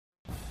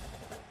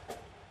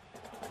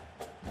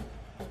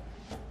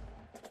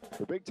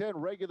The Big Ten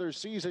regular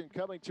season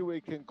coming to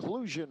a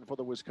conclusion for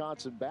the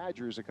Wisconsin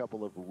Badgers. A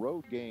couple of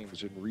road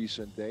games in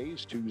recent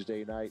days.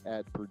 Tuesday night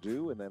at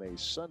Purdue, and then a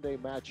Sunday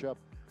matchup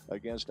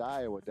against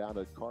Iowa down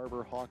at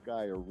Carver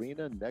Hawkeye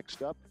Arena.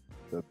 Next up,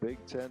 the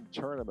Big Ten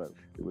tournament.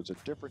 It was a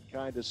different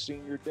kind of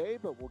senior day,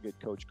 but we'll get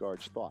Coach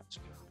Gard's thoughts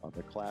on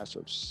the class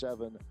of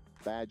 7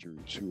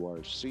 Badgers who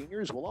are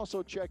seniors. We'll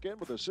also check in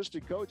with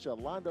assistant coach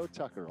Alondo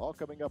Tucker, all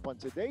coming up on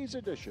today's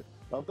edition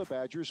of the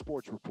Badgers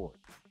Sports Report.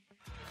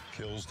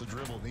 Kills the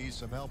dribble, needs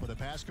some help, and the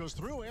pass goes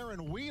through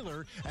Aaron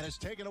Wheeler, and it's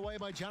taken away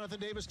by Jonathan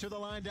Davis to the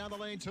line, down the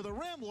lane, to the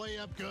rim,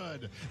 layup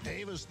good.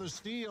 Davis the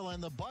steal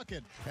and the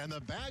bucket, and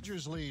the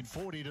Badgers lead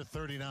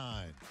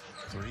 40-39.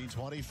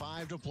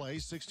 3:25 to play,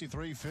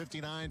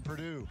 63-59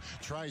 Purdue.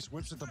 Trice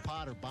whips at the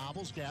Potter,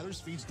 bobbles,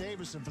 gathers, feeds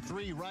Davison for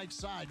 3, right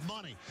side,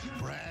 money.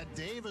 Brad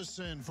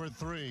Davison for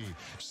 3.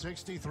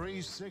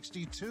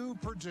 63-62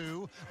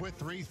 Purdue with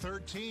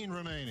 3:13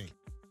 remaining.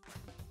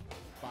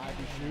 5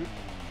 to shoot.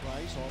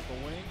 Price off the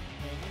wing.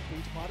 Kenyon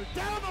feeds Potter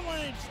down the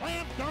lane.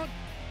 Slam dunk.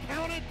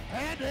 Counted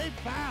and a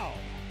foul.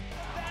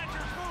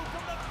 Badgers move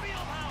from the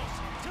field house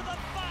to the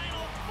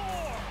Final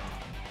Four.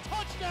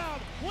 Touchdown,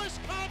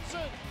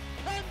 Wisconsin.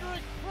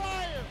 Kendrick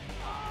Pryor.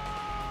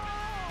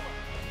 Oh!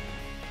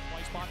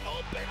 Weisbach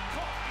open.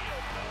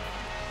 Caulfield.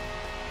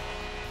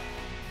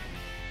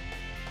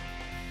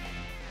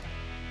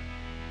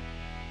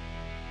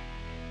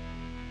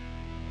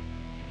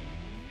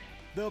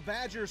 The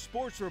Badger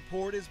Sports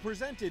Report is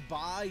presented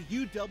by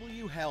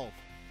UW Health.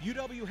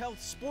 UW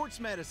Health Sports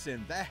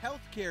Medicine, the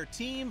healthcare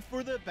team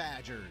for the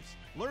Badgers.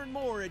 Learn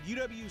more at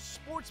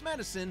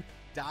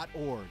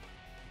uwsportsmedicine.org.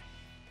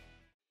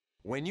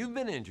 When you've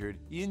been injured,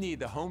 you need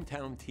the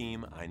hometown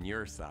team on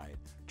your side.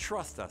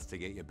 Trust us to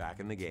get you back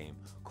in the game.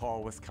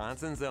 Call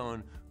Wisconsin's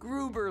own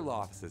Gruber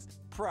Law Offices,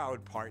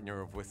 proud partner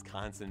of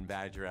Wisconsin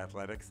Badger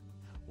Athletics.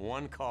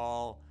 One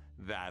call,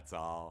 that's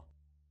all.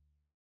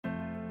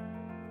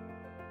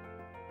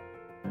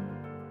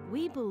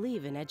 We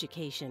believe in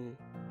education.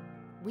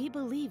 We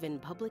believe in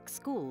public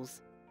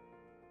schools.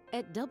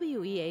 At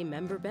WEA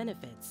Member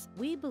Benefits,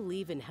 we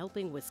believe in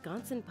helping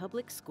Wisconsin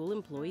public school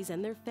employees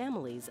and their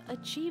families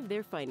achieve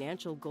their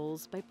financial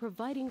goals by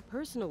providing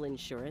personal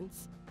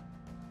insurance,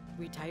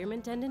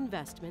 retirement and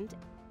investment,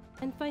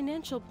 and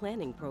financial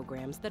planning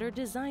programs that are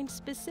designed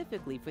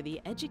specifically for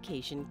the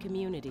education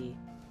community.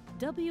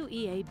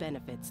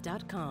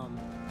 WEAbenefits.com.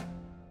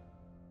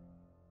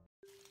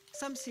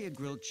 Some see a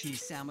grilled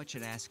cheese sandwich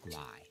and ask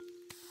why.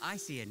 I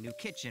see a new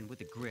kitchen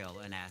with a grill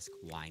and ask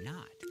why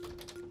not.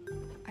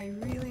 I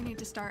really need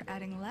to start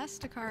adding less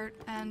to cart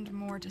and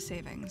more to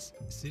savings.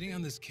 Sitting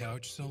on this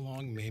couch so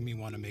long made me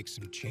want to make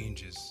some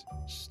changes,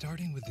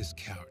 starting with this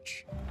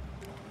couch.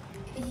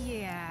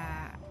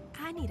 Yeah,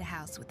 I need a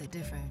house with a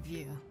different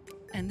view.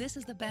 And this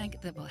is the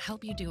bank that will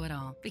help you do it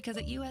all. Because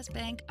at U.S.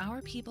 Bank,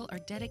 our people are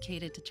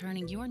dedicated to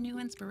turning your new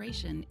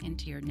inspiration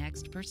into your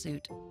next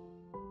pursuit.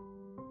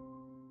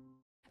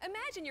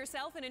 Imagine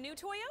yourself in a new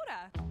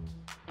Toyota.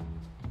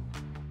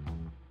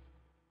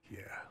 Yeah.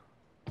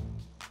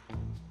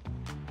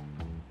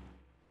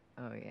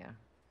 Oh, yeah.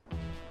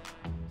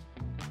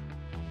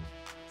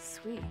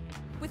 Sweet.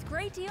 With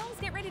great deals,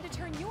 get ready to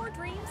turn your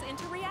dreams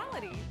into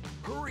reality.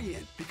 Hurry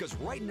in, because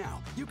right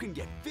now you can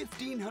get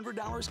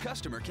 $1,500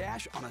 customer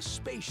cash on a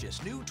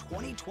spacious new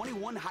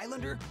 2021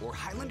 Highlander or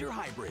Highlander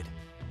Hybrid.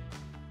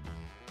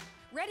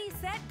 Ready,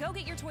 set, go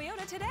get your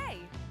Toyota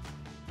today.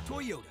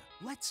 Toyota,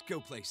 let's go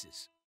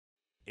places.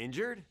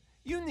 Injured?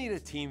 You need a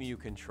team you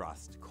can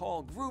trust.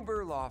 Call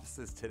Gruber Law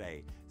Offices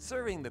today,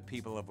 serving the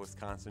people of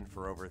Wisconsin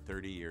for over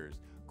 30 years.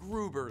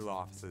 Gruber Law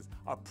Offices,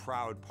 a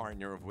proud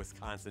partner of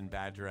Wisconsin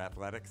Badger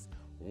Athletics.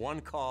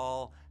 One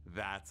call,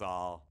 that's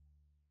all.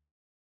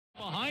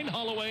 Behind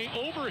Holloway,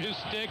 over his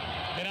stick,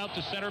 and out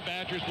to center.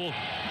 Badgers will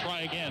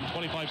try again.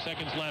 25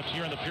 seconds left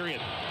here in the period.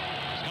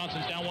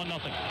 Wisconsin's down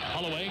 1-0.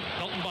 Holloway,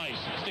 Felton Bice,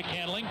 stick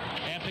handling,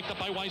 and picked up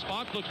by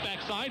Weisbach, looks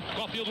backside,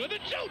 Caulfield with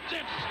it, shoots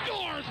and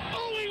scores!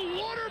 Oh, he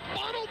water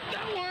bottled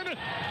that one!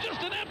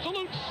 Just an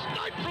absolute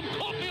snipe from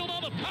Caulfield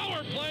on the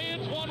power play.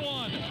 It's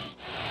 1-1.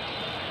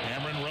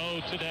 Cameron Rowe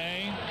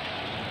today,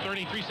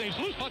 33 saves,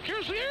 loose puck,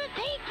 here's the air,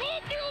 Cole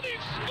Caulfield, he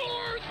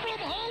scores from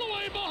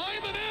Holloway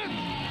behind the net!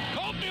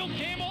 Caulfield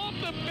came off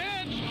the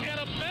bench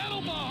and a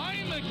battle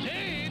behind the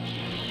cage.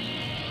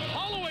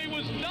 Holloway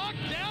was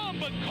knocked down,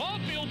 but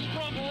Caulfield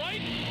sprung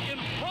right in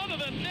front of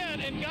the net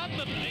and got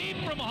the feed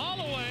from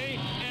Holloway,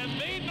 and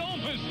made no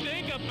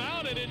mistake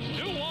about it. It's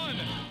 2-1.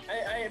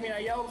 I mean, I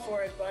yelled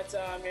for it, but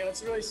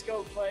it's a really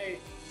skilled play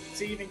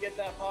to even get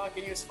that puck,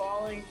 and he was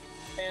falling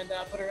and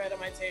put it right on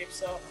my tape.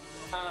 So,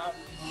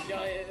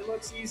 it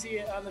looks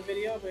easy on the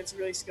video, but it's a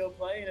really skilled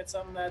play, and it's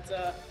something that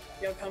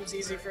comes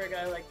easy for a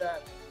guy like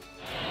that.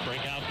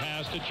 Breakout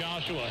pass to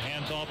Joshua,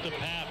 hands off to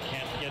Pap,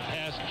 can't get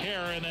past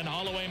Kerr, and then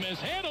Holloway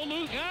mishandled,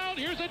 loose out,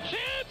 here's a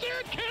chance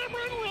there,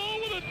 Cameron Rowe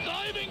with a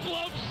diving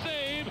glove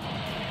save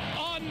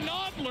on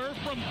Nodler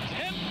from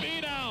 10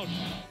 feet out.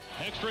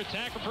 Extra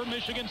attacker for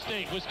Michigan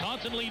State.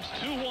 Wisconsin leads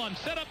 2-1.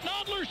 Set up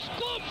Nodler,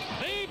 glove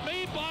save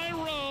made by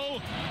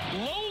Rowe.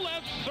 Low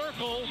left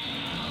circle.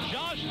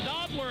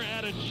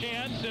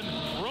 chance, and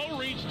Rowe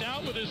reached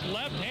out with his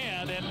left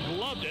hand and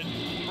gloved it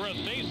for a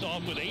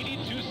face-off with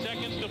 82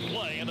 seconds to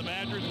play, and the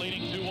Badgers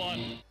leading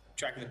 2-1.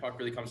 Tracking the puck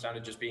really comes down to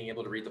just being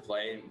able to read the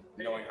play and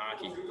knowing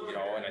hockey,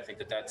 and I think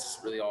that's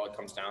really all it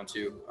comes down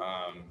to.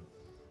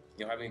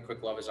 Having a quick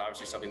glove is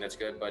obviously something that's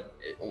good, but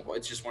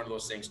it's just one of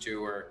those things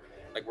too where,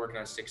 like, working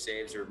on stick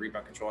saves or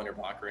rebound control on your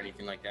block or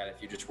anything like that, if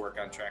you just work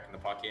on tracking the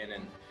puck in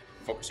and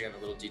focusing on the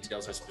little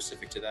details that's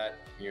specific to that,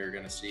 you're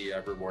going to see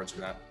rewards from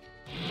that.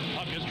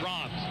 Puck is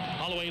dropped.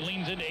 Holloway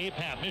leans into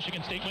APAP.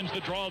 Michigan State wins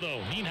the draw,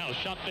 though. Nienhuis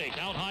shot fake.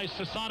 Out high,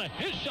 Sasana.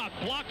 His shot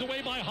blocked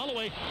away by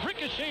Holloway.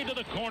 Ricochet to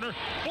the corner.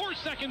 4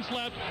 seconds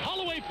left.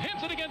 Holloway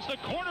pins it against the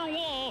corner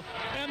wall.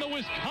 And the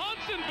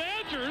Wisconsin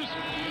Badgers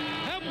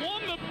have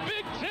won the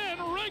Big Ten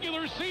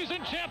regular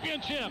season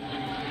championship.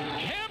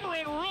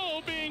 Cameron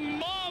Rowe being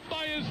mobbed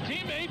by his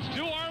teammates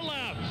to our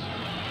left.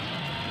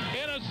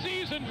 In a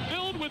season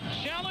filled with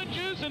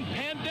challenges and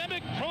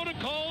pandemic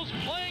protocols,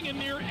 playing in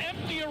near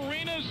empty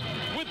arenas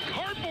with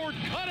cardboard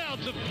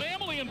cutouts of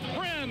family and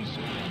friends,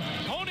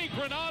 Tony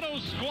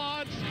Granato's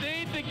squad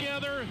stayed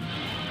together,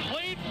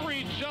 played for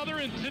each other,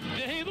 and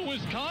today the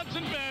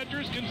Wisconsin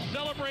Badgers can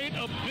celebrate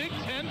a Big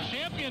Ten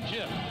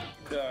championship.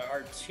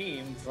 Our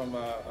team, from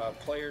a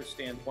player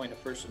standpoint, a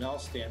personnel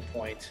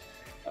standpoint,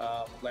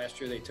 last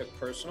year they took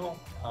personal,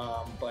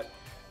 but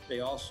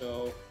they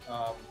also,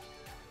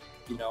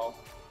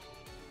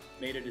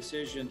 made a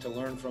decision to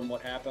learn from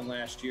what happened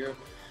last year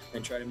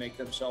and try to make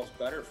themselves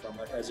better from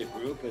it as a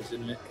group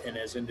and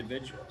as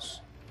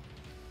individuals.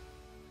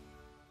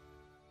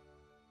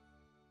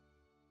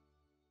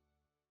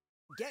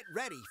 Get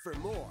ready for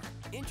more.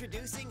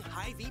 Introducing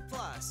Hy-Vee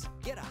Plus.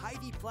 Get a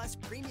Hy-Vee Plus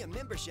premium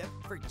membership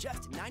for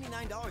just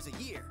 $99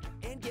 a year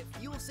and get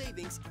fuel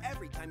savings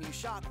every time you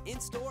shop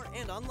in-store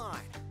and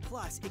online.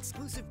 Plus,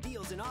 exclusive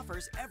deals and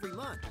offers every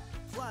month.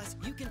 Plus,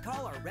 you can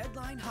call our Red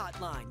Line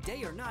hotline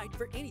day or night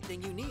for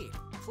anything you need.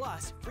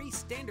 Plus, free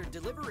standard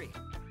delivery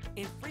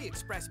and free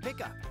express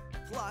pickup.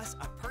 Plus,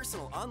 a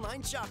personal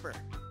online shopper.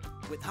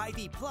 With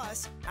Hy-Vee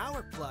Plus,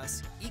 our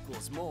plus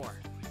equals more.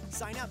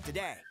 Sign up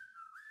today.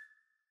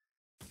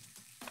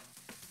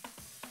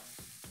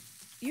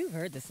 You've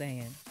heard the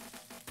saying,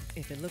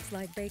 if it looks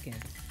like bacon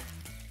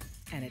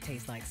and it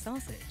tastes like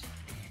sausage,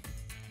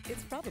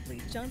 it's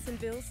probably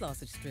Johnsonville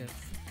sausage strips.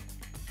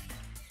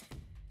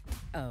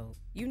 Oh,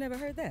 you never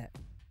heard that?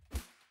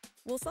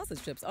 Well, sausage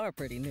strips are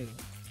pretty new.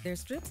 They're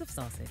strips of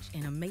sausage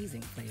in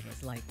amazing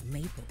flavors like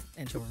maple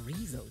and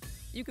chorizo.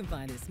 You can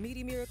find this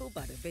meaty miracle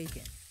butter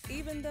bacon,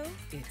 even though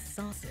it's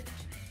sausage.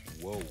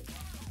 Whoa.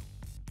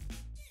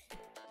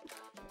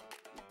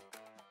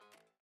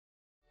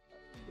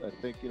 I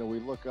think, we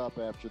look up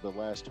after the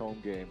last home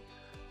game,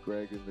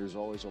 Greg, and there's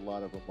always a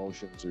lot of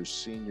emotions. There's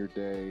senior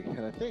day.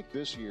 And I think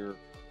this year,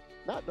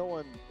 not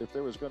knowing if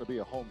there was going to be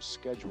a home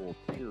schedule,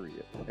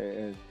 period.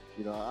 And,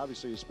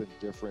 obviously it's been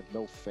different.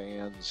 No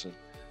fans.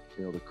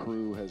 And, the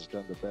crew has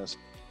done the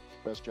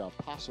best job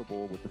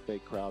possible with the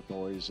fake crowd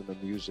noise and the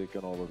music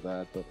and all of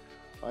that. But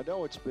I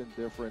know it's been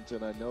different.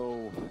 And I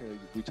know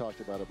we talked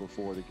about it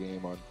before the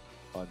game on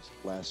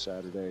last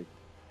Saturday.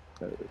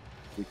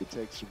 We could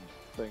take some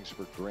things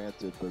for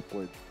granted, but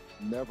boy,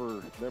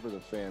 never the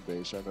fan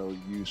base. I know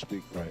you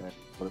speak for that,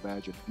 but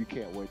imagine you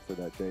can't wait for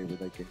that day when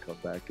they can come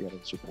back in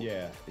and support.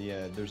 Yeah,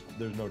 there's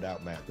no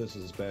doubt, Matt. This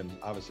has been,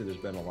 obviously there's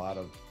been a lot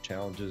of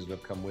challenges that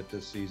have come with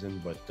this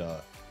season, but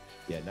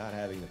not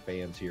having the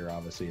fans here,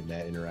 obviously, in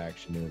that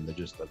interaction and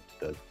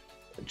the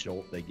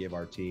jolt they give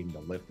our team,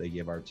 the lift they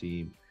give our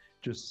team,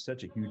 just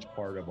such a huge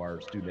part of our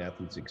student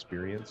athletes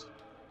experience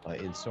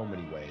in so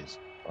many ways.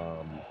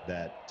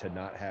 That to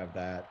not have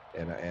that,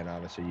 and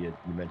obviously you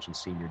mentioned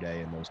senior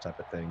day and those type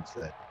of things,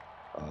 that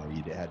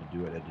you had to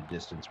do it at a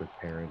distance with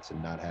parents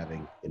and not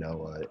having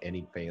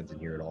any fans in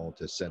here at all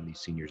to send these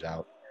seniors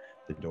out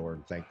the door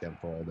and thank them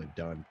for all they've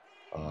done.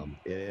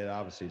 It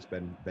obviously has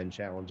been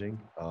challenging,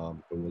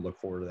 but we'll look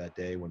forward to that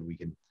day when we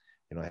can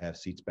have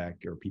seats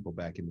back or people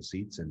back in the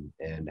seats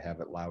and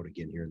have it loud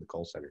again here in the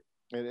Kohl Center.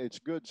 And it's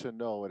good to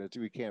know, and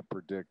we can't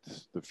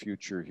predict the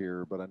future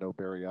here, but I know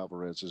Barry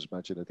Alvarez has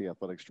mentioned it, the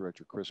athletics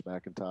director, Chris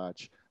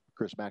McIntosh,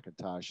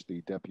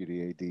 the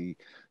deputy AD.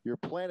 You're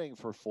planning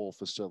for full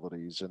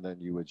facilities, and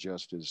then you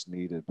adjust as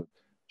needed. But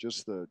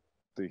just to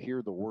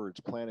hear the words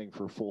planning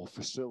for full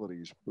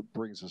facilities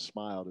brings a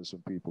smile to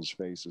some people's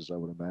faces, I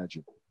would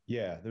imagine.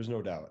 Yeah, there's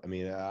no doubt. I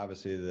mean,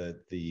 obviously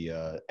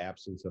the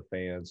absence of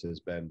fans has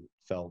been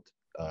felt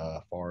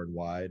far and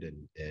wide,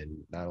 and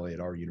not only at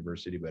our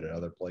university but at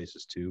other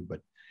places too.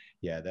 But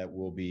yeah, that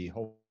will be,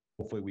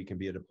 hopefully we can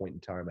be at a point in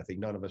time. I think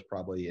none of us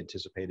probably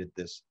anticipated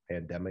this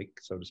pandemic,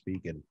 so to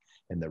speak, and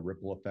the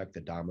ripple effect,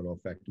 the domino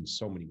effect in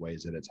so many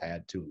ways that it's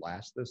had to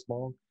last this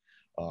long.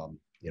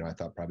 I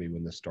thought probably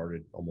when this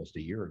started almost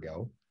a year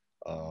ago,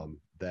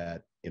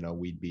 that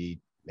we'd be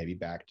maybe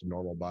back to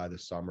normal by the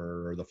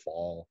summer or the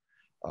fall,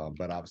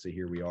 but obviously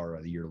here we are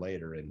a year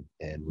later,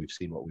 and we've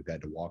seen what we've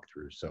had to walk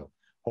through. So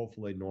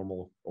hopefully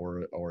normal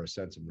or a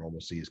sense of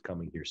normalcy is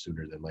coming here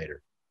sooner than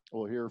later.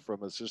 We'll hear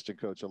from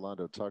assistant coach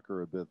Orlando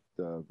Tucker a bit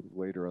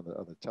later on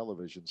the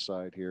television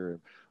side here.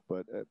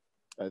 But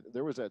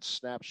there was that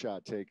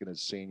snapshot taken at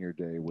senior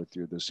day with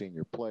the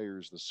senior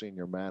players, the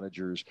senior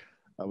managers.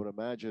 I would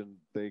imagine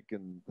they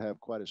can have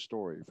quite a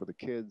story for the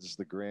kids,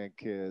 the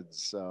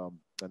grandkids.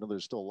 I know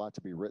there's still a lot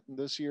to be written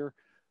this year,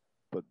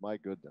 but my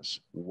goodness,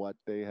 what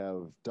they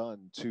have done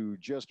to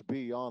just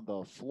be on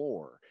the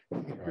floor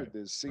here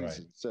this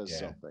season says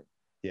something.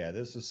 Yeah,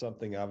 this is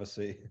something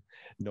obviously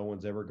no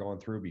one's ever gone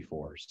through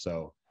before.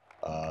 So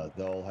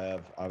they'll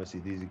have, obviously,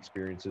 these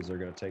experiences they're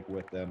going to take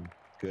with them,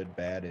 good,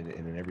 bad,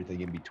 and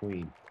everything in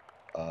between.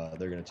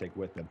 They're going to take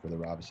with them for the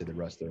rest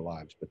of their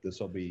lives. But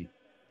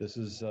this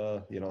is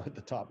at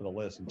the top of the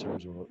list in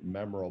terms of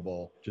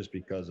memorable, just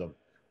because of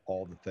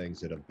all the things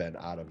that have been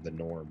out of the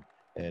norm.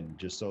 And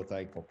just so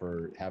thankful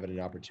for having an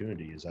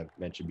opportunity. As I've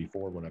mentioned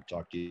before when I've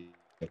talked to you,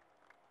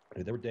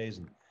 there were days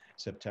in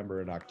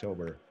September and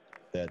October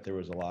that there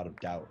was a lot of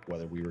doubt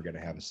whether we were going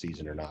to have a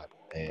season or not.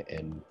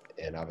 And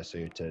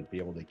obviously to be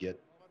able to get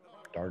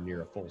darn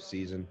near a full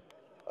season,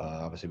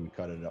 obviously we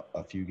cut it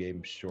a few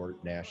games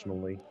short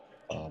nationally,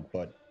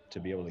 but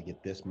to be able to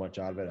get this much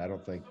out of it, I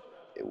don't think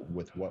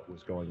with what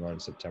was going on in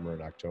September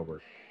and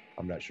October,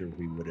 I'm not sure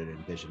we would have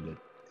envisioned it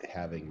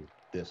having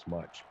this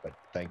much, but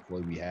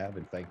thankfully we have,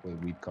 and thankfully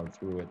we've come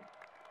through it,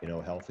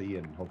 healthy,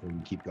 and hopefully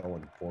we keep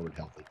going forward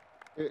healthy.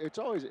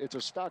 It's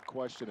a stock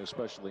question,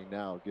 especially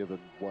now, given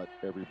what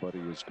everybody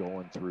is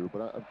going through.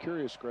 But I'm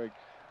curious, Greg,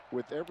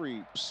 with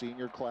every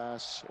senior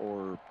class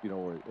or,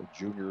 a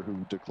junior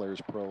who declares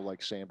pro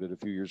like Sam did a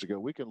few years ago,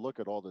 we can look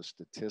at all the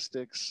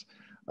statistics.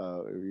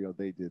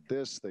 They did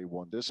this, they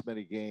won this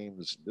many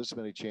games, this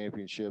many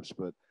championships.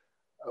 But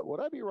would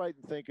I be right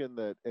in thinking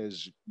that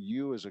as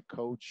you as a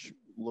coach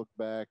look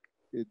back,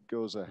 it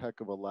goes a heck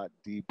of a lot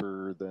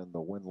deeper than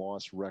the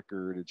win-loss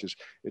record?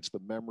 It's the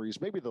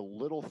memories, maybe the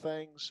little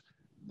things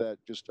that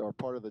just are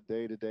part of the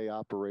day-to-day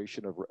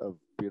operation of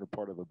being a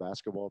part of a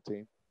basketball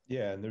team?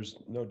 Yeah, and there's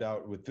no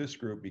doubt with this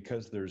group,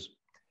 because there's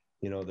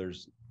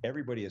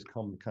everybody has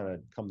come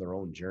their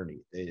own journey.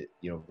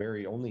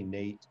 Only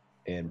Nate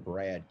and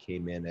Brad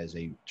came in as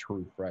a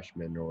true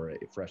freshman or a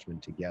freshman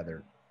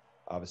together.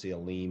 Obviously,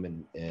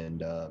 Aleem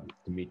and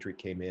Dimitri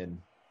came in.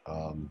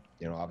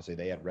 Obviously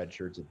they had red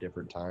shirts at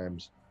different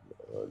times.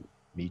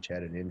 Meach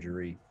had an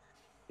injury.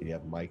 You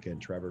have Micah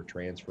and Trevor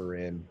transfer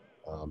in.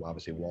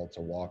 Obviously Walt's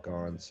a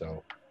walk-on.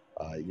 So,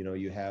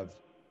 you have,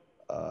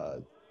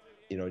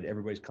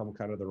 everybody's come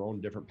kind of their own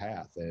different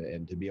path,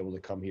 and to be able to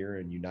come here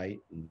and unite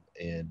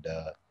and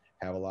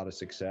have a lot of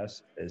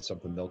success is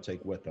something they'll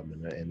take with them,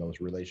 and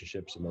those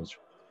relationships and those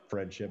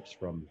friendships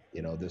from,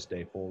 this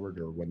day forward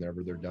or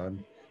whenever they're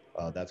done,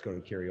 that's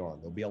going to carry on.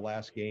 There'll be a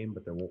last game,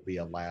 but there won't be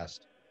a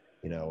last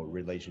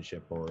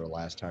relationship or a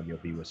last time you'll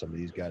be with some of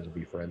these guys. Will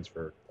be friends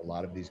for a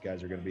lot of these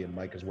guys are going to be in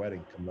Micah's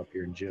wedding coming up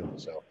here in June.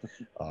 So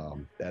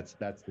that's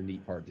the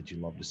neat part that you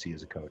love to see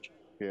as a coach.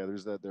 Yeah,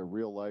 there's the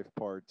real life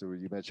part that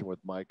you mentioned with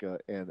Micah,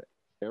 and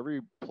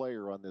every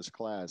player on this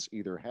class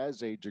either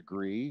has a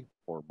degree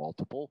or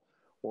multiple,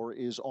 or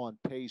is on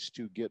pace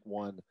to get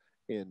one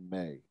in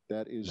May.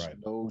 That is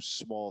no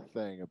small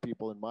thing.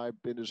 People in my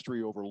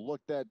industry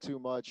overlook that too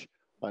much.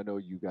 I know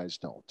you guys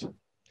don't.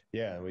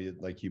 Yeah,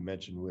 like you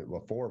mentioned,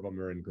 4 of them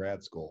are in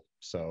grad school.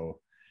 So,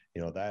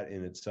 that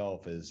in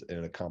itself is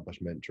an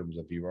accomplishment in terms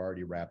of you've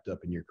already wrapped up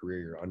in your career,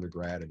 your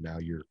undergrad, and now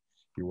you're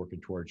working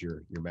towards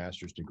your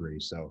master's degree.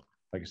 So,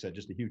 like I said,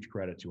 just a huge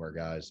credit to our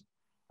guys.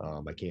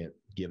 I can't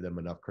give them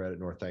enough credit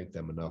nor thank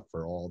them enough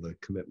for all the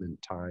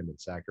commitment, time, and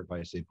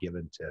sacrifice they've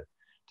given to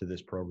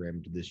this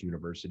program, to this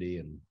university.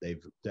 And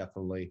they've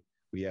definitely,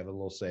 we have a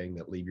little saying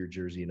that leave your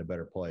jersey in a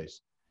better place.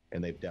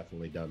 And they've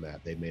definitely done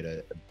that. They've made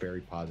a very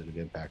positive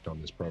impact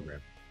on this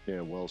program. Yeah,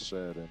 well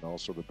said. And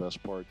also the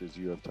best part, as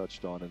you have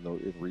touched on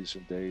in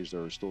recent days,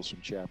 there are still some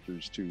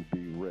chapters to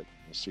be written.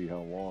 We'll see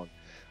how long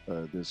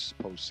this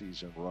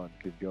postseason run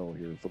can go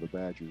here for the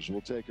Badgers.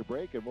 We'll take a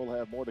break, and we'll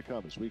have more to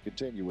come as we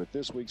continue with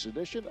this week's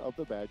edition of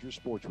the Badgers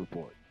Sports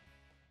Report.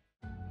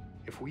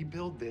 If we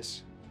build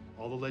this,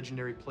 all the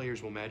legendary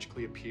players will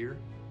magically appear,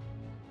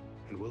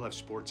 and we'll have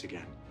sports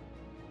again.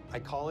 I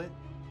call it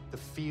the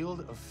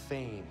Field of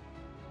Fame.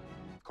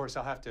 Of course,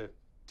 I'll have to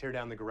tear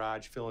down the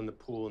garage, fill in the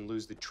pool, and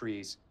lose the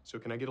trees. So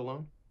can I get a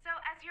loan? So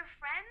as your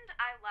friend,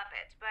 I love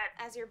it.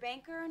 But as your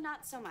banker,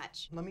 not so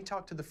much. Let me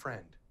talk to the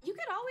friend. You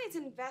could always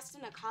invest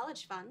in a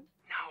college fund.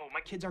 No,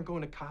 my kids aren't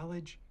going to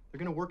college. They're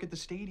going to work at the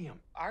stadium.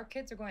 Our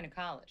kids are going to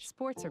college.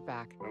 Sports are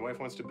back. My wife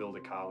wants to build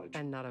a college.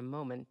 And not a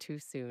moment too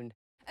soon.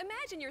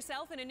 Imagine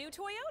yourself in a new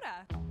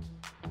Toyota.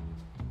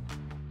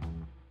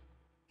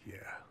 Yeah.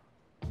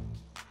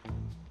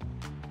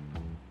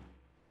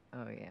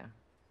 Oh, yeah.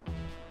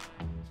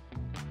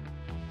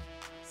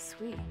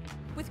 Sweet.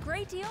 With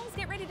great deals,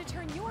 get ready to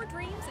turn your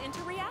dreams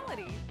into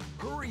reality.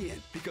 Hurry in,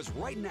 because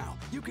right now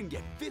you can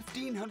get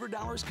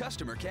 $1,500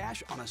 customer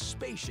cash on a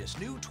spacious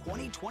new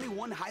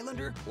 2021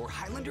 Highlander or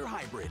Highlander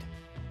Hybrid.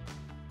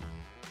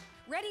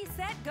 Ready,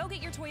 set, go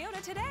get your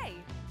Toyota today.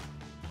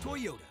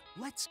 Toyota,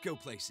 let's go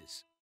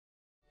places.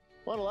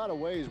 Well, in a lot of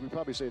ways, we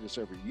probably say this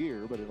every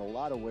year, but in a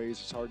lot of ways,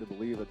 it's hard to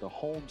believe that the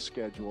home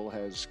schedule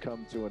has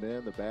come to an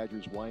end. The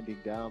Badgers winding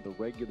down the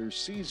regular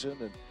season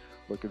and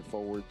looking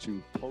forward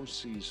to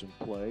postseason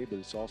play, but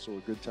it's also a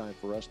good time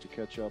for us to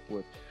catch up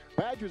with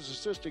Badgers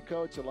assistant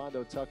coach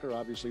Orlando Tucker,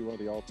 obviously one of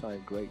the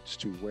all-time greats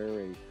to wear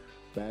a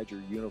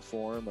Badger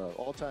uniform,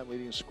 all-time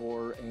leading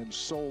scorer, and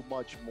so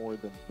much more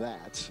than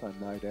that,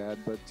 I might add.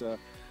 But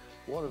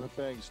one of the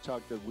things,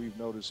 Tuck, that we've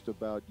noticed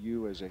about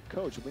you as a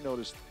coach, and we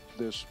noticed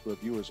this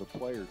with you as a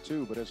player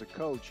too, but as a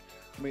coach,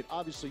 I mean,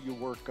 obviously you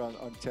work on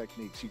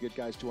techniques. You get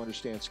guys to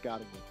understand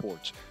scouting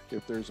reports.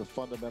 If there's a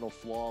fundamental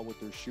flaw with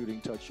their shooting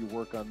touch, you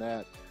work on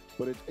that.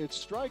 But it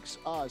strikes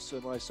us,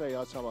 and when I say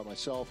us, I'm talking about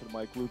myself and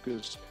Mike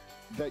Lucas,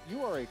 that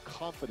you are a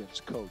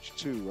confidence coach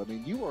too. I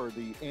mean, you are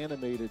the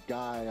animated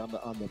guy on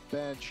the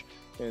bench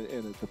and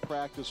at the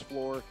practice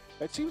floor.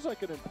 It seems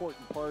like an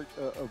important part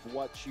of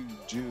what you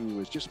do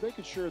is just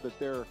making sure that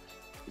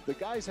the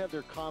guys have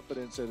their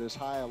confidence at as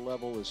high a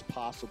level as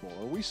possible.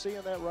 Are we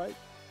seeing that right?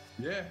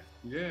 Yeah,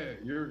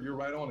 you're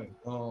right on it.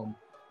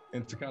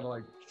 And to kind of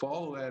like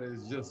follow that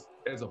is just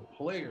as a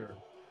player,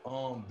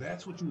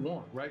 that's what you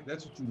want, right?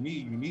 That's what you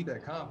need. You need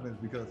that confidence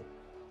because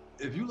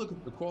if you look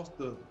across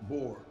the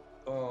board,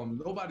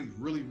 nobody's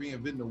really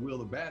reinventing the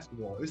wheel of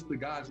basketball. It's the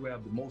guys who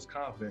have the most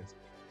confidence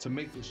to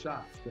make the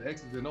shots, the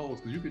X's and O's,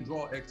 because you can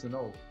draw X and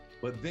O.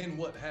 But then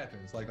what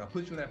happens? Like I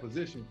put you in that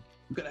position,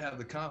 you got to have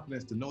the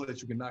confidence to know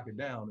that you can knock it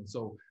down. And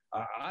so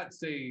I'd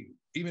say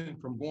even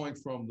from going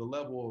from the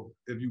level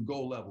of, if you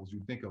go levels,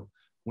 you think of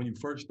when you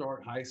first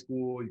start high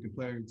school, you can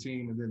play on your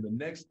team. And then the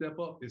next step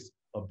up is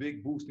a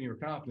big boost in your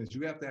confidence.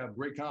 You have to have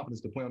great confidence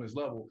to play on this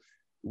level.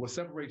 What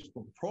separates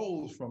from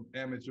pros from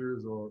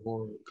amateurs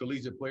or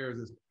collegiate players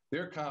is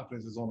their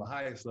confidence is on the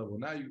highest level.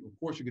 Now, of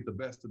course, you get the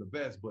best of the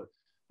best, but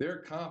their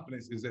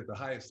confidence is at the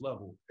highest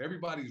level.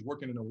 Everybody's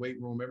working in a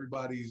weight room.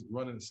 Everybody's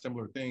running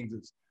similar things.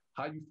 It's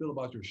how you feel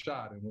about your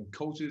shot. And when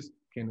coaches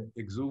can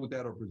exude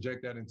that or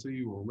project that into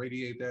you or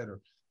radiate that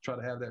or try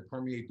to have that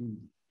permeate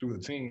through the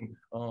team,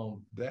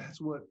 that's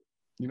what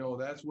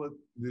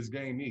this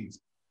game needs.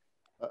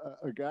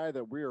 A guy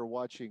that we are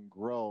watching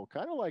grow,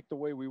 kind of like the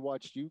way we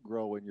watched you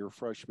grow in your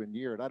freshman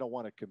year. And I don't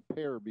want to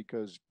compare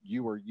because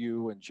you are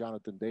you and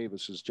Jonathan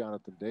Davis is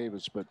Jonathan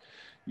Davis, but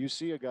you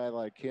see a guy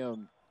like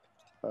him,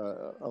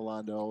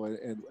 Orlando,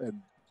 and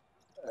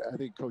I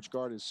think Coach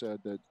Gard has said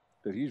that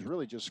he's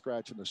really just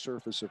scratching the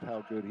surface of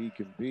how good he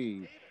can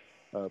be.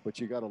 But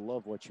you got to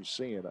love what you're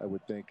seeing, I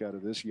would think, out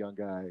of this young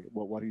guy,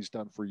 what he's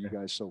done for you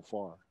guys so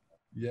far.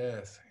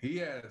 Yes, he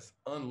has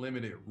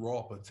unlimited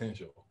raw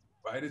potential,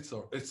 right? It's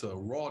a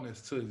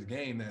rawness to his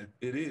game that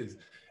it is.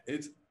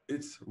 It's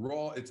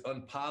raw, it's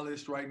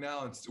unpolished right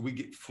now, and we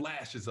get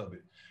flashes of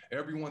it.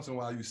 Every once in a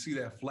while, you see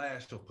that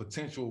flash of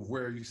potential of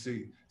where you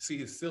see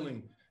his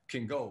ceiling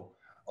can go.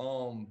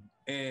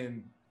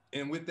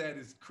 And with that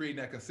is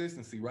creating that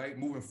consistency, right?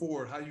 Moving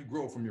forward, how you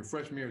grow from your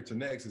freshman year to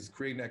next is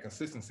creating that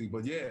consistency.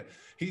 But yeah,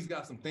 he's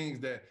got some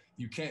things that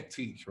you can't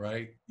teach,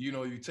 right? You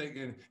know, you take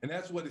in, and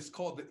that's what it's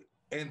called.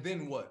 And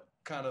then what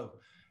kind of,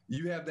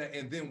 you have that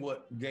and then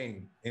what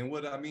game. And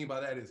what I mean by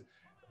that is,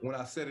 when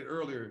I said it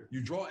earlier,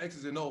 you draw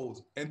X's and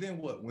O's, and then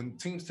what? When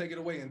teams take it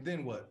away, and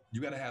then what?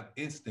 You got to have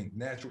instinct,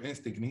 natural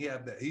instinct. And he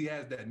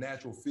has that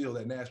natural feel,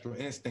 that natural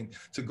instinct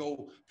to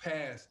go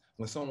past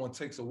when someone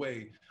takes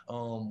away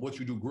what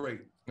you do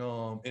great.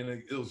 And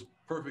it was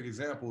perfect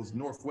examples.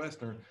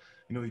 Northwestern,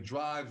 you know, he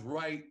drives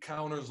right,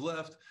 counters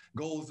left,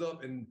 goes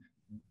up, and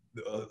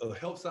a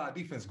help side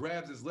defense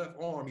grabs his left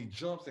arm. He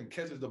jumps and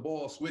catches the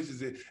ball,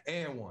 switches it,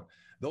 and one.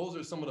 Those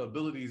are some of the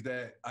abilities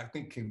that I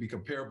think can be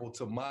comparable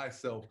to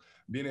myself,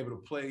 being able to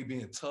play,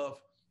 being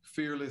tough,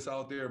 fearless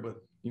out there. But,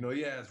 you know,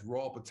 he has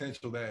raw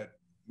potential that,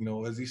 you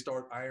know, as he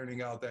start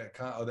ironing out that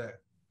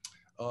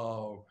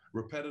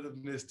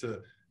repetitiveness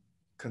to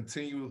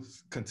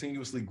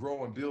continuously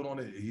grow and build on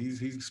it,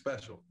 he's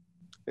special.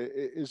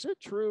 Is it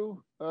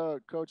true,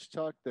 Coach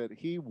Tuck, that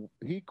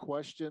he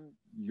questioned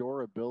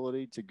your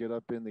ability to get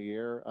up in the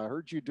air? I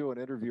heard you do an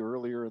interview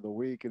earlier in the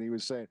week, and he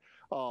was saying,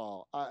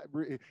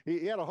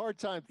 he had a hard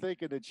time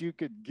thinking that you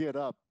could get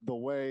up the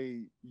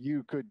way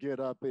you could get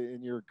up in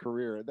your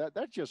career.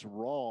 That's just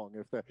wrong.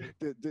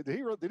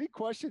 Did he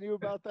question you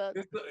about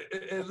that?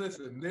 And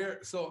listen,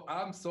 so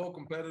I'm so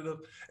competitive,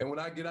 and when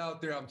I get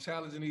out there, I'm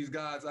challenging these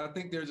guys. I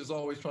think they're just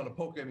always trying to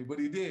poke at me, but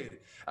he did.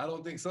 I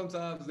don't think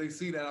sometimes they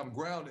see that I'm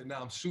grounded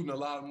now. I'm shooting a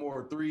lot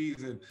more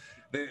threes, and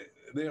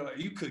they're like,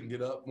 you couldn't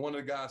get up. One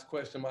of the guys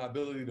questioned my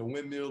ability to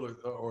windmill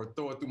or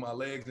throw it through my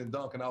legs and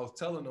dunk, and I was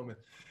telling them,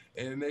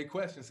 and they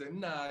questioned, said,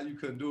 nah, you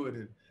couldn't do it.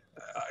 And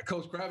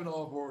Coach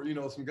Kravinoff or, you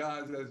know, some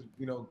guys as,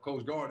 you know,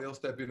 Coach Gard, they'll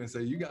step in and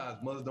say, you guys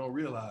must don't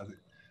realize it.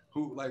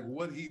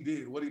 What he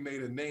did, what he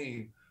made a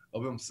name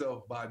of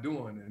himself by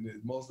doing. And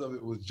most of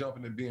it was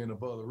jumping and being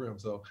above the rim.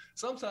 So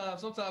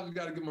sometimes you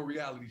got to give him a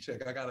reality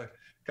check. I got to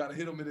kind of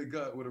hit him in the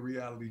gut with a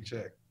reality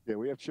check. Yeah,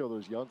 we have to show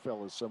those young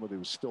fellas some of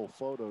those still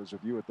photos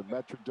of you at the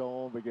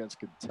Metrodome against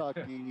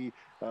Kentucky,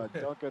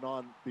 dunking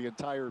on the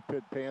entire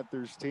Pitt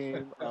Panthers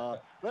team.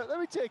 Let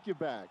me take you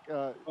back.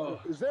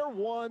 Is there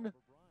one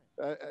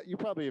You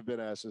probably have been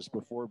asked this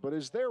before, but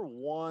is there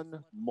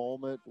one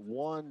moment,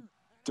 one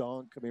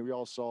dunk? I mean, we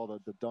all saw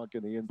the dunk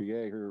in the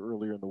NBA here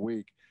earlier in the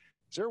week.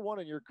 Is there one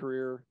in your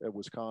career at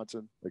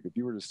Wisconsin? Like if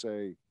you were to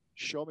say,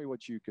 show me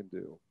what you can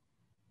do,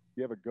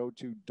 you have a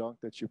go-to dunk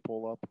that you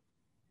pull up?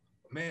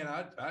 Man,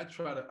 I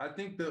try to, I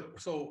think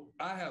so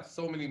I have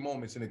so many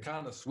moments and it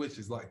kind of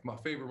switches, like my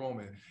favorite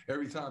moment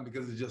every time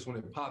because it's just when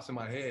it pops in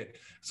my head.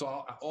 So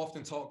I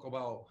often talk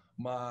about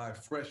my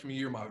freshman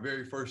year, my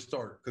very first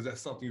start, because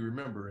that's something you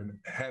remember, and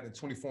having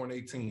 24 and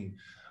 18.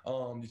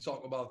 You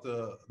talk about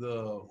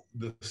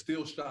the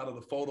still shot of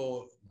the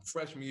photo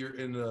freshman year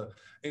in the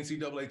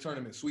NCAA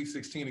tournament, Sweet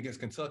 16 against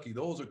Kentucky.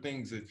 Those are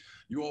things that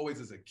you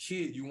always, as a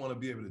kid, you want to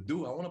be able to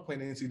do. I want to play in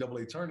the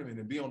NCAA tournament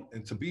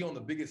and to be on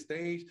the biggest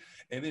stage,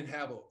 and then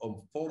have a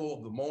photo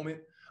of the moment.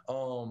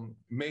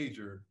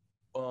 Major.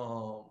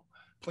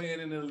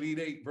 Playing in the Elite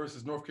Eight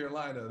versus North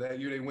Carolina. That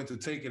year they went to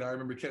take it. I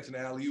remember catching the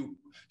alley-oop.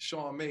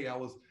 Sean May,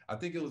 I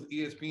think it was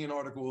ESPN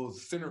article, it was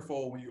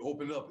centerfold. When you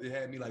opened it up, it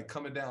had me like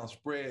coming down,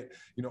 spread,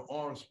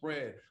 arms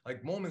spread,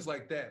 like moments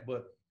like that.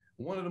 But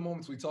one of the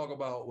moments we talk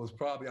about was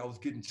probably I was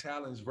getting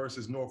challenged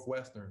versus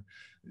Northwestern.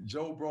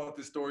 Joe brought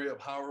this story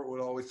up. Howard would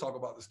always talk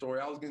about the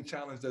story. I was getting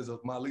challenged as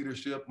my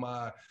leadership.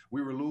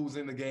 We were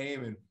losing the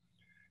game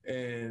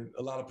and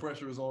a lot of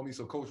pressure was on me.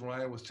 So Coach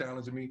Ryan was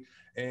challenging me.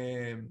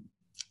 And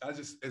I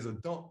just, as a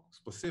dunk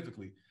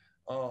specifically,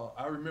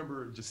 I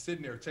remember just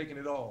sitting there taking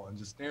it all and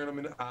just staring them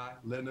in the eye,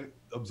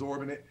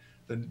 absorbing it.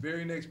 The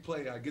very next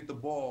play, I get the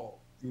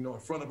ball, in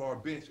front of our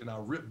bench and I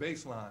rip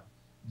baseline.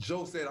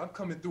 Joe said, I'm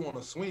coming through on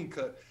a swing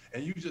cut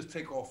and you just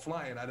take off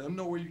flying. I didn't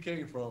know where you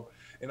came from.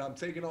 And I'm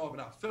taking off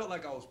and I felt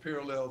like I was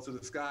parallel to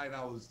the sky and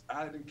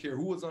I didn't care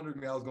who was under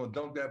me. I was going to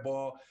dunk that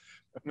ball.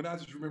 And I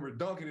just remember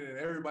dunking it and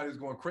everybody was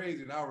going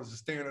crazy. And I was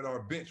just staring at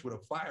our bench with a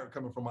fire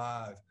coming from my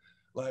eyes.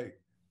 Like,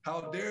 how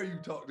dare you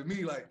talk to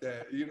me like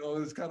that?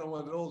 It's kind of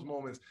one of those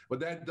moments. But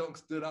that dunk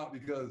stood out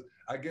because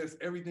I guess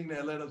everything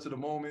that led up to the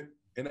moment,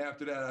 and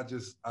after that,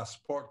 I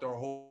sparked our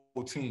whole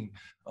team.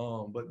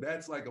 But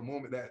that's like a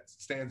moment that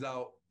stands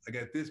out like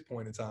at this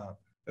point in time.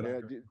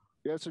 You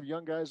have some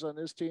young guys on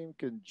this team.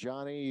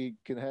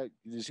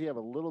 Does he have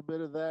a little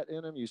bit of that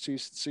in him? You see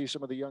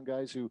some of the young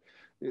guys who,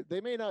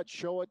 they may not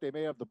show it, they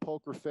may have the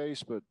poker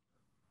face, but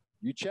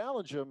you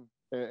challenge them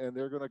and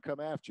they're going to come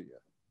after you.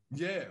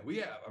 Yeah, we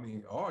have. I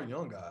mean, our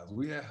young guys,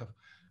 we have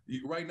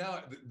right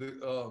now.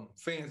 The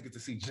fans get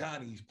to see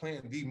Johnny. He's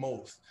playing the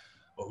most,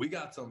 but we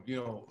got some.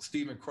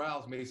 Steven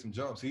Krause made some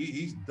jumps.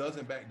 He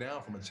doesn't back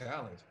down from a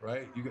challenge,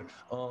 right? You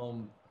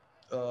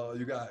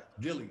got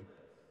Gilly,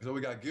 so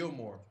we got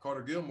Gilmore,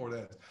 Carter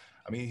Gilmore.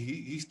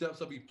 He steps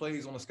up. He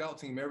plays on the scout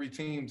team. Every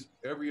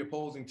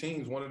opposing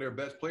team's one of their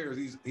best players.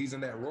 He's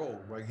in that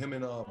role, right? Him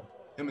and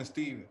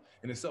Steven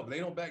in itself. They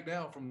don't back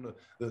down from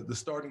the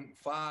starting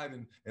five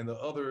and the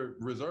other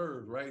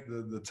reserves, right?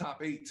 The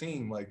top 8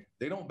 team, like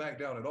they don't back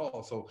down at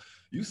all. So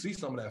you see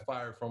some of that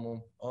fire from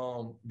them.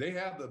 They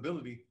have the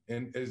ability,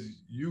 and as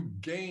you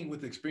gain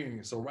with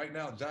experience. So right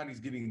now, Johnny's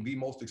getting the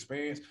most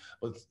experience,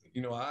 but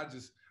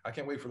I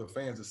can't wait for the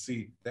fans to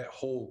see that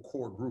whole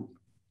core group.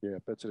 Yeah,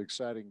 that's an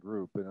exciting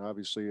group, and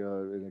obviously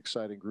an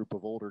exciting group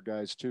of older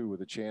guys, too,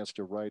 with a chance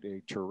to write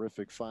a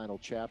terrific final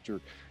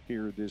chapter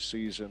here this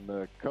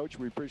season. Coach,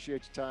 we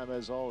appreciate your time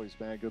as always,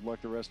 man. Good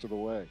luck the rest of the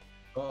way.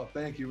 Oh,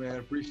 thank you, man.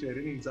 Appreciate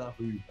it. Anytime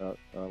for you.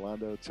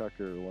 Orlando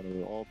Tucker, one of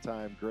the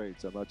all-time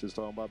greats. I'm not just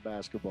talking about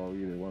basketball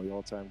either. One of the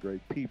all-time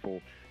great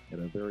people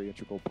and a very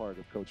integral part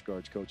of Coach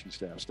Gard's coaching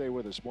staff. Stay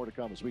with us. More to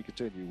come as we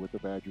continue with the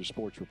Badgers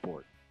Sports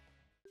Report.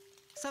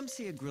 Some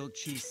see a grilled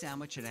cheese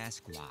sandwich and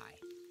ask why.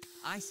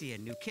 I see a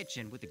new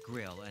kitchen with a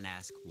grill and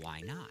ask, why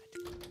not?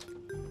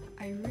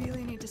 I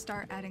really need to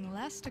start adding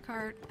less to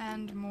cart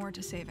and more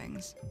to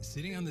savings.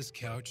 Sitting on this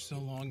couch so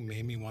long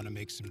made me want to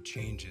make some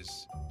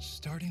changes,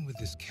 starting with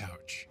this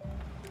couch.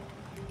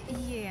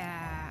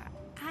 Yeah,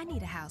 I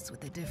need a house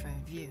with a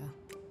different view.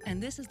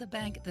 And this is the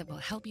bank that will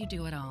help you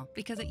do it all.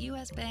 Because at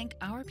U.S. Bank,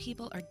 our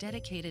people are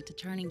dedicated to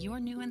turning your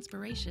new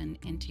inspiration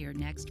into your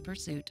next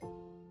pursuit.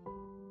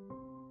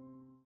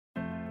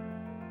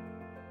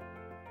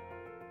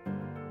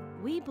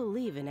 We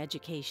believe in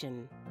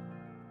education.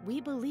 We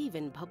believe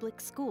in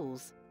public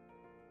schools.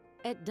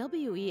 At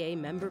WEA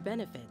Member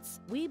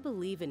Benefits, we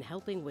believe in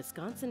helping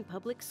Wisconsin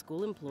public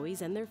school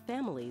employees and their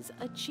families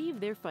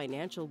achieve their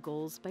financial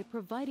goals by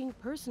providing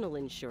personal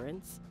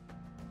insurance,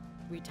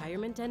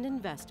 retirement and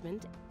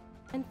investment,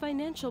 and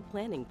financial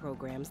planning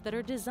programs that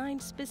are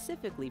designed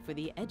specifically for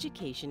the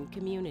education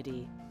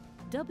community.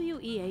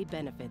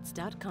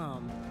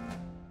 WEABenefits.com.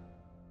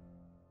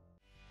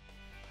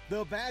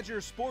 The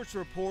Badger Sports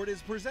Report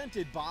is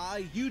presented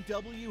by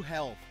UW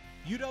Health.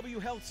 UW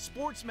Health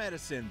Sports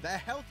Medicine, the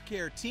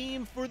healthcare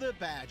team for the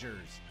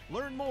Badgers.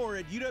 Learn more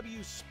at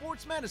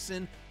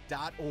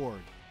uwsportsmedicine.org.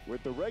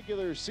 With the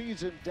regular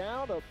season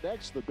down, up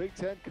next, the Big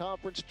Ten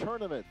Conference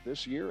Tournament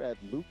this year at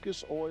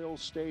Lucas Oil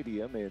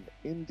Stadium in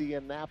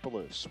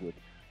Indianapolis, with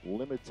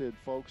limited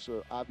folks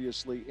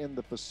obviously in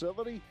the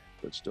facility,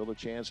 but still a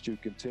chance to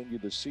continue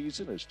the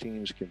season as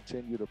teams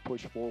continue to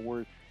push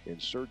forward in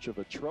search of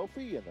a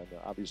trophy. And then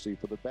obviously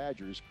for the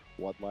Badgers,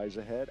 what lies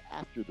ahead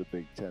after the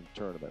Big Ten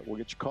tournament. We'll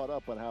get you caught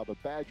up on how the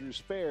Badgers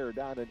fare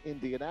down in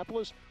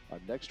Indianapolis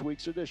on next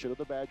week's edition of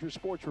the Badgers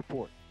Sports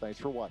Report. Thanks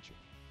for watching.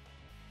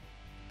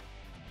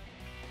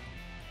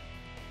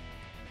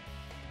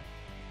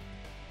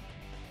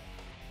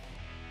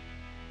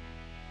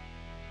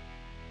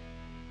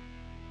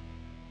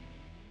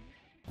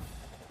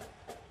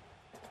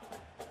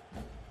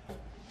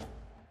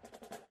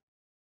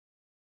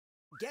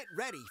 Get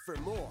ready for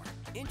more.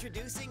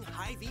 Introducing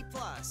Hy-Vee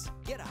Plus.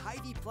 Get a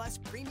Hy-Vee Plus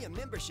premium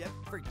membership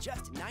for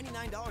just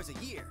 $99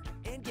 a year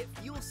and get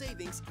fuel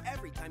savings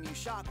every time you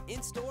shop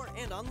in-store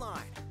and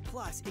online.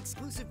 Plus,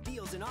 exclusive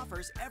deals and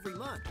offers every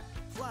month.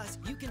 Plus,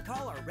 you can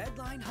call our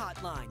Redline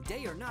hotline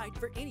day or night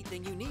for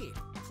anything you need.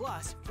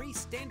 Plus, free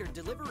standard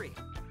delivery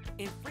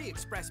and free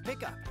express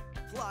pickup.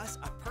 Plus,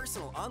 a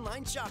personal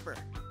online shopper.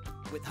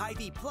 With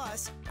Hy-Vee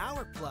Plus,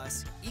 our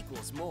plus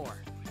equals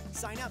more.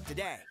 Sign up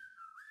today.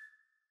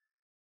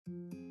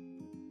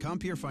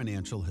 Compeer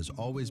Financial has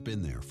always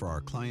been there for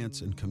our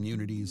clients and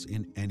communities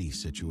in any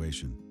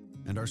situation.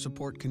 And our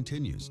support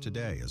continues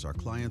today as our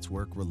clients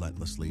work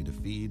relentlessly to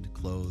feed,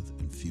 clothe,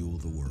 and fuel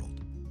the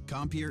world.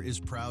 Compeer is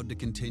proud to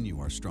continue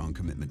our strong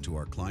commitment to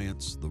our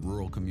clients, the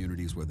rural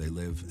communities where they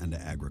live, and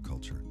to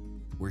agriculture.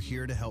 We're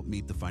here to help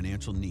meet the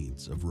financial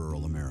needs of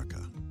rural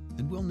America.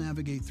 And we'll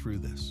navigate through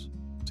this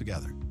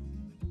together.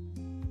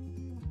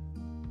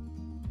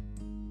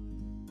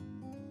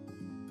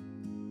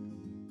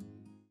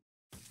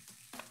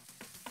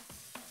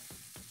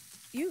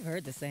 You've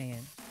heard the saying,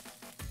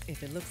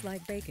 if it looks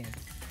like bacon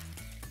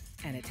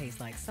and it tastes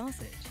like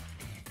sausage,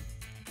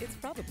 it's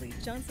probably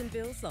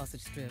Johnsonville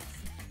sausage strips.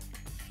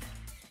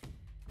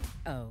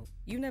 Oh,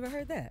 you never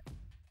heard that?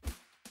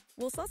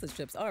 Well, sausage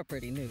strips are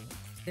pretty new.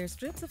 They're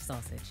strips of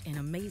sausage in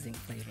amazing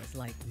flavors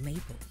like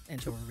maple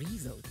and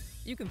chorizo.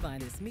 You can find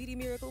this meaty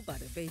miracle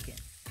butter bacon,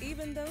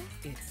 even though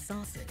it's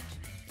sausage.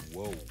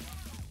 Whoa.